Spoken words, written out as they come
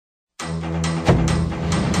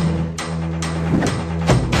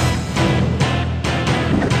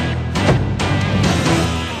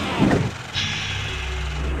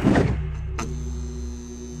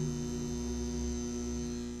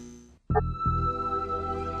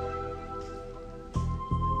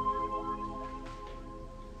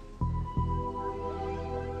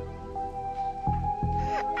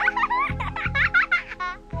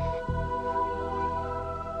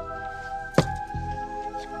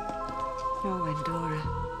Oh, Endora.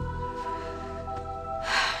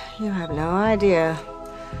 You have no idea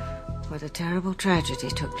what a terrible tragedy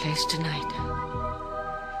took place tonight.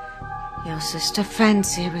 Your sister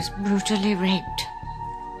Fancy was brutally raped.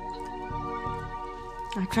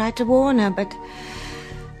 I tried to warn her, but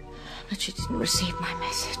she didn't receive my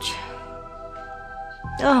message.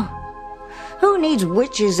 Oh, who needs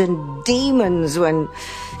witches and demons when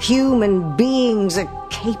human beings are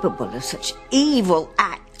capable of such evil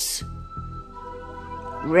acts?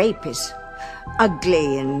 Rape is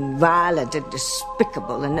ugly and violent and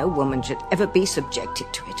despicable, and no woman should ever be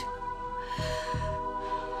subjected to it.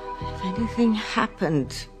 If anything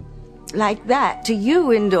happened like that to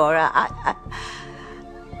you, Endora,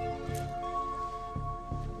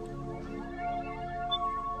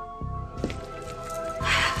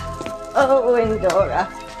 Oh, Endora,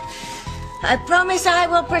 I promise I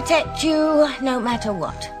will protect you no matter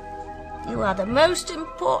what. You are the most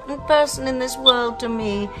important person in this world to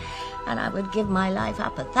me, and I would give my life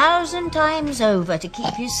up 1,000 times over to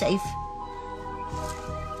keep you safe.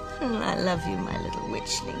 I love you, my little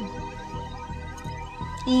witchling.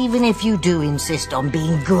 Even if you do insist on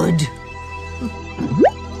being good.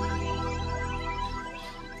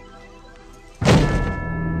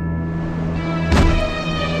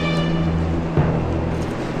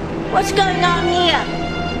 What's going on here?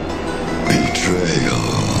 Betrayal.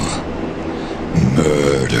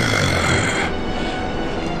 Murder.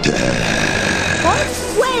 Death. What?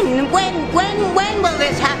 When will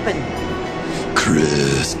this happen?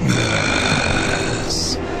 Christmas.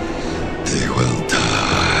 They will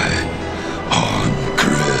die on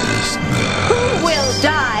Christmas. Who will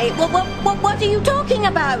die? What are you talking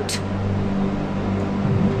about?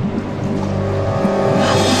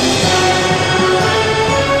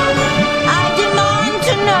 I demand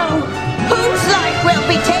to know whose life will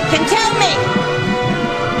be taken. Tell me!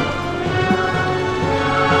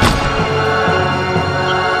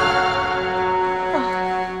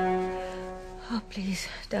 Oh, please,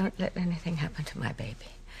 don't let anything happen to my baby.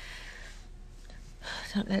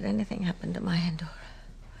 Don't let anything happen to my Endora.